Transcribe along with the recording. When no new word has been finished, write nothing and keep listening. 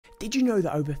Did you know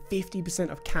that over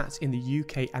 50% of cats in the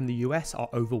UK and the US are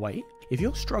overweight? If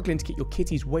you're struggling to get your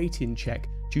kitty's weight in check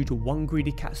due to one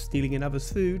greedy cat stealing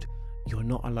another's food, you're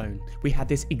not alone. We had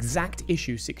this exact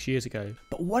issue 6 years ago.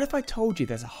 But what if I told you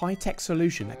there's a high-tech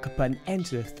solution that could put an end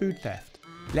to the food theft?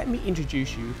 Let me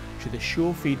introduce you to the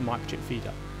Surefeed Microchip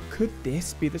feeder. Could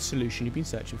this be the solution you've been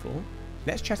searching for?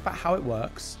 Let's chat about how it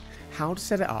works, how to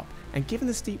set it up, and given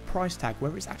the steep price tag,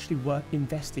 whether it's actually worth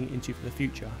investing into for the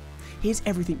future. Here's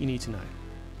everything you need to know.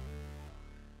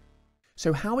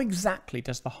 So how exactly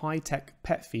does the high-tech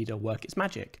pet feeder work its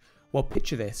magic? Well,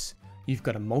 picture this. You've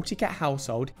got a multi-cat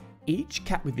household, each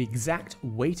cat with the exact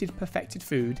weighted perfected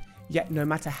food, yet no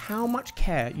matter how much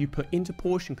care you put into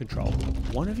portion control,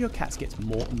 one of your cats gets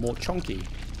more and more chonky.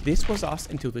 This was us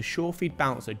until the Surefeed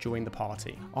bouncer joined the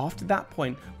party. After that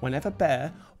point, whenever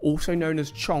Bear, also known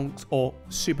as Chonks or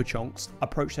Super Chonks,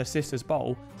 approached her sister's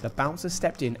bowl, the bouncer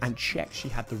stepped in and checked she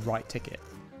had the right ticket.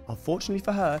 Unfortunately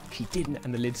for her, she didn't,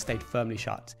 and the lid stayed firmly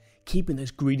shut, keeping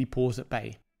those greedy paws at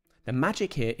bay. The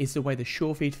magic here is the way the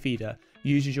Surefeed feeder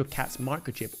uses your cat's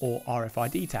microchip or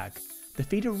RFID tag. The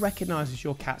feeder recognises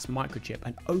your cat's microchip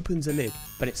and opens a lid,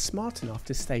 but it's smart enough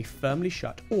to stay firmly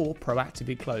shut or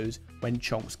proactively close when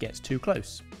Chonks gets too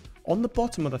close. On the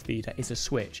bottom of the feeder is a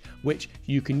switch, which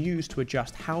you can use to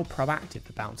adjust how proactive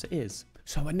the bouncer is.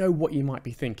 So I know what you might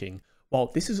be thinking.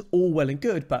 Well, this is all well and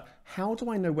good, but how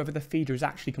do I know whether the feeder is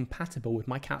actually compatible with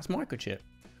my cat's microchip?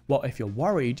 Well, if you're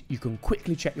worried, you can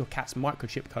quickly check your cat's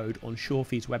microchip code on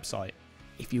Surefeed's website.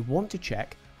 If you want to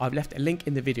check, I've left a link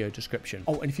in the video description.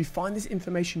 Oh, and if you find this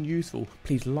information useful,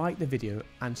 please like the video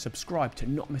and subscribe to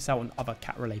not miss out on other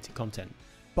cat related content.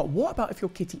 But what about if your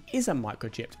kitty isn't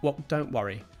microchipped? Well, don't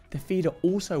worry. The feeder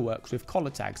also works with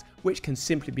collar tags, which can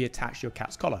simply be attached to your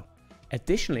cat's collar.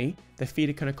 Additionally, the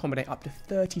feeder can accommodate up to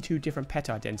 32 different pet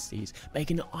identities,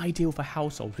 making it ideal for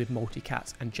households with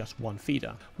multi-cats and just one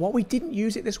feeder. While we didn't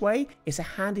use it this way, it's a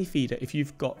handy feeder if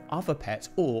you've got other pets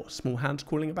or small hands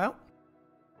crawling about.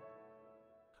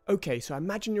 Okay, so I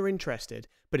imagine you're interested,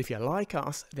 but if you're like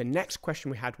us, the next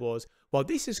question we had was, well,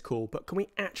 this is cool, but can we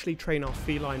actually train our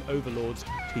feline overlords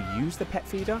to use the pet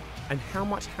feeder? And how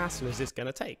much hassle is this going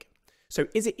to take? So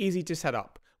is it easy to set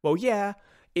up? Well, yeah,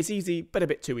 it's easy, but a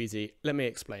bit too easy. Let me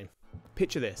explain.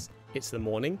 Picture this. It's the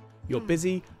morning, you're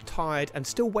busy, tired, and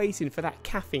still waiting for that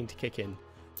caffeine to kick in.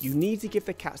 You need to give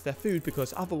the cats their food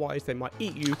because otherwise they might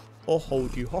eat you or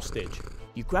hold you hostage.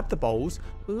 You grab the bowls,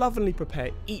 lovingly prepare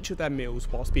each of their meals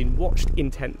whilst being watched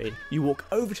intently. You walk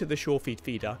over to the Surefeed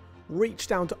feeder, reach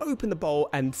down to open the bowl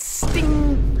and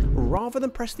sting! Rather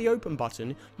than press the open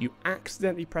button, you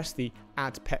accidentally press the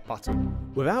add pet button.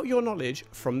 Without your knowledge,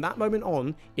 from that moment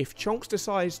on, if Chonks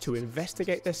decides to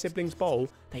investigate their sibling's bowl,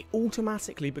 they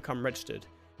automatically become registered.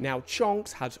 Now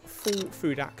Chonks has full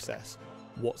food access.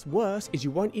 What's worse is you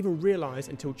won't even realise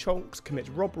until Chonks commits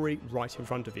robbery right in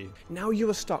front of you. Now you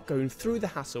are stuck going through the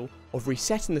hassle of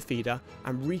resetting the feeder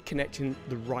and reconnecting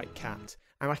the right cat.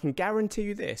 And I can guarantee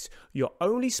you this, you'll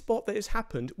only spot that it's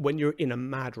happened when you're in a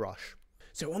mad rush.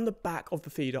 So on the back of the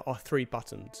feeder are 3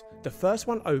 buttons. The first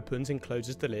one opens and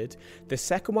closes the lid, the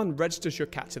second one registers your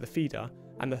cat to the feeder,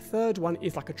 and the third one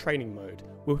is like a training mode.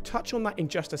 We'll touch on that in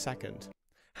just a second.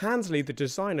 Hansley, the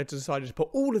designer, decided to put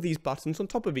all of these buttons on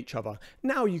top of each other.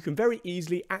 Now you can very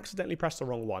easily accidentally press the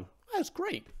wrong one. That's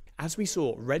great. As we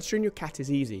saw, registering your cat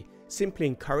is easy. Simply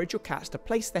encourage your cats to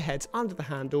place their heads under the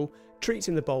handle. Treats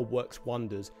in the bowl works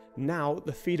wonders. Now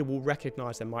the feeder will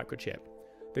recognise their microchip.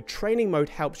 The training mode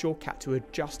helps your cat to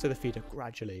adjust to the feeder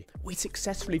gradually. We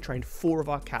successfully trained 4 of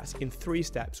our cats in 3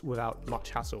 steps without much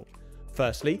hassle.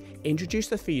 Firstly, introduce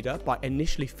the feeder by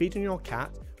initially feeding your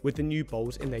cat with the new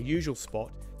bowls in their usual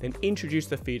spot, then introduce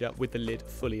the feeder with the lid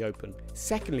fully open.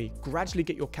 Secondly, gradually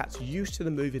get your cats used to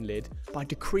the moving lid by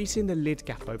decreasing the lid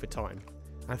gap over time.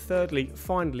 And thirdly,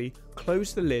 finally,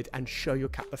 close the lid and show your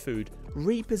cat the food,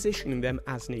 repositioning them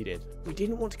as needed. We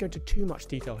didn't want to go into too much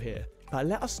detail here, but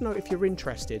let us know if you're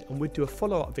interested and we'd do a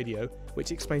follow-up video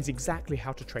which explains exactly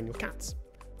how to train your cats.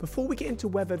 Before we get into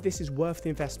whether this is worth the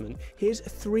investment, here's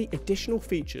 3 additional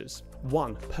features.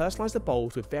 1. Personalise the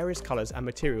bowls with various colours and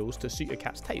materials to suit your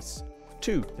cat's tastes.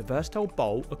 2. The versatile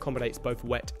bowl accommodates both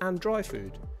wet and dry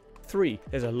food. 3.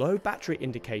 There's a low battery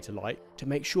indicator light to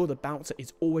make sure the bouncer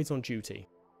is always on duty.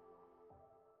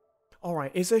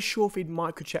 Alright, is a Surefeed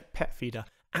Microchip pet feeder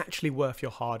actually worth your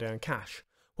hard-earned cash?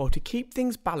 Well, to keep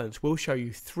things balanced, we'll show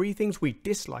you 3 things we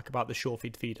dislike about the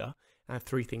Surefeed feeder and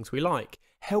 3 things we like,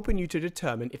 helping you to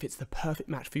determine if it's the perfect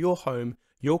match for your home,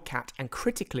 your cat, and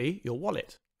critically, your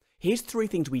wallet. Here's 3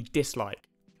 things we dislike.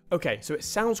 Okay, so it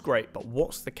sounds great, but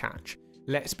what's the catch?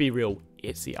 Let's be real,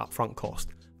 it's the upfront cost.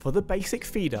 For the basic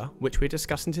feeder, which we're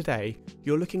discussing today,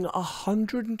 you're looking at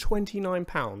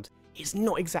 £129. It's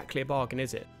not exactly a bargain,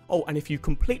 is it? Oh, and if you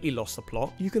completely lost the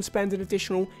plot, you can spend an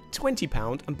additional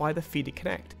 £20 and buy the Feeder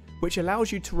Connect, which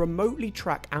allows you to remotely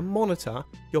track and monitor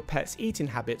your pet's eating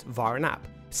habits via an app.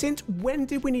 Since when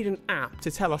did we need an app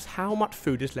to tell us how much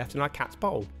food is left in our cat's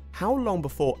bowl? How long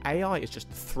before AI is just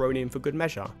thrown in for good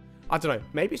measure? I don't know,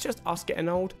 maybe it's just us getting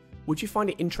old? Would you find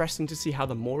it interesting to see how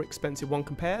the more expensive one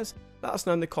compares? Let us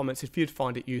know in the comments if you'd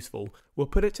find it useful. We'll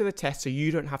put it to the test so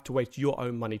you don't have to waste your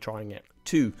own money trying it.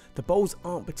 2. The bowls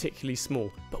aren't particularly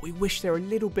small, but we wish they're a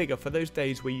little bigger for those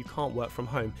days where you can't work from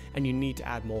home and you need to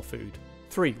add more food.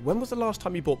 3. When was the last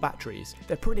time you bought batteries?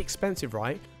 They're pretty expensive,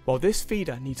 right? Well, this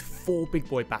feeder needs 4 big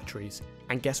boy batteries.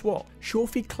 And guess what?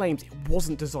 Surefeed claims it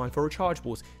wasn't designed for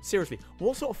rechargeables. Seriously,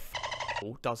 what sort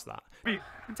of does that?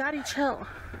 Daddy, chill.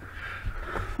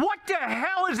 What the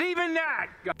hell is even that?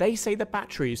 They say the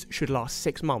batteries should last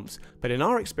 6 months, but in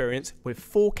our experience, with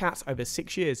 4 cats over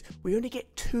 6 years, we only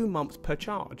get 2 months per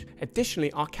charge.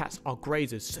 Additionally, our cats are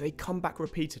grazers, so they come back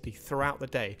repeatedly throughout the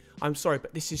day. I'm sorry,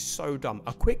 but this is so dumb.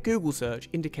 A quick Google search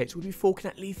indicates we'll be forking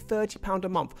at least £30 a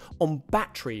month on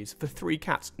batteries for 3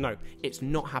 cats. No, it's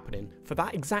not happening. For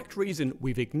that exact reason,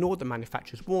 we've ignored the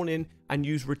manufacturer's warning and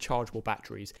used rechargeable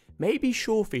batteries. Maybe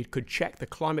Surefeed could check the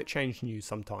climate change news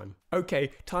sometime.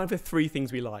 Okay, time for 3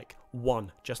 things we like.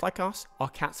 1. Just like us, our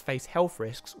cats face health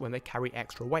risks when they carry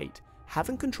extra weight.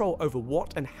 Having control over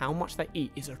what and how much they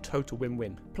eat is a total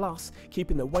win-win. Plus,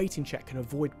 keeping their weight in check can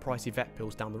avoid pricey vet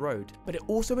bills down the road, but it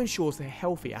also ensures they're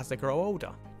healthy as they grow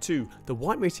older. 2. The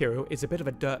white material is a bit of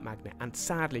a dirt magnet and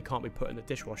sadly can't be put in the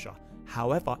dishwasher.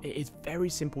 However, it is very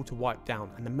simple to wipe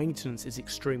down and the maintenance is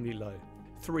extremely low.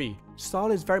 3.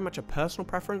 Style is very much a personal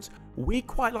preference. We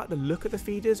quite like the look of the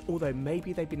feeders, although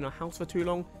maybe they've been in our house for too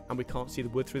long and we can't see the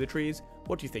wood through the trees.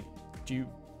 What do you think? Do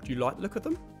you like the look of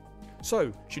them?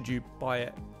 So, should you buy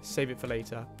it, save it for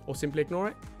later, or simply ignore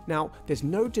it? Now, there's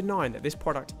no denying that this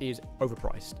product is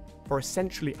overpriced for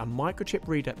essentially a microchip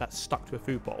reader that's stuck to a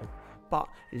food bowl. But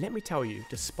let me tell you,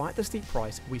 despite the steep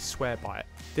price, we swear by it.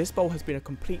 This bowl has been a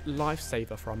complete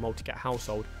lifesaver for our multi-cat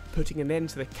household, putting an end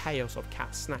to the chaos of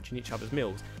cats snatching each other's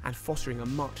meals and fostering a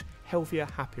much healthier,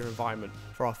 happier environment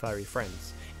for our furry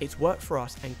friends. It's worked for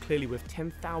us, and clearly with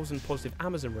 10,000 positive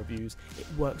Amazon reviews, it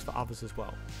works for others as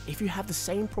well. If you have the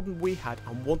same problem we had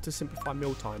and want to simplify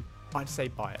mealtime, I'd say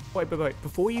buy it. Wait,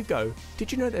 before you go,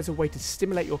 did you know there's a way to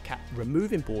stimulate your cat,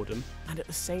 removing boredom, and at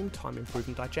the same time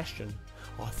improving digestion?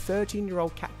 Our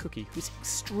 13-year-old cat Cookie, who's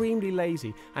extremely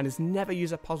lazy and has never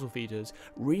used a puzzle feeders,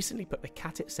 recently put the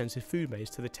Cat It Sensitive food maze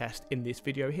to the test in this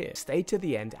video here. Stay to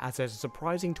the end as there's a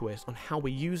surprising twist on how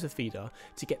we use the feeder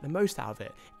to get the most out of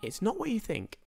it. It's not what you think.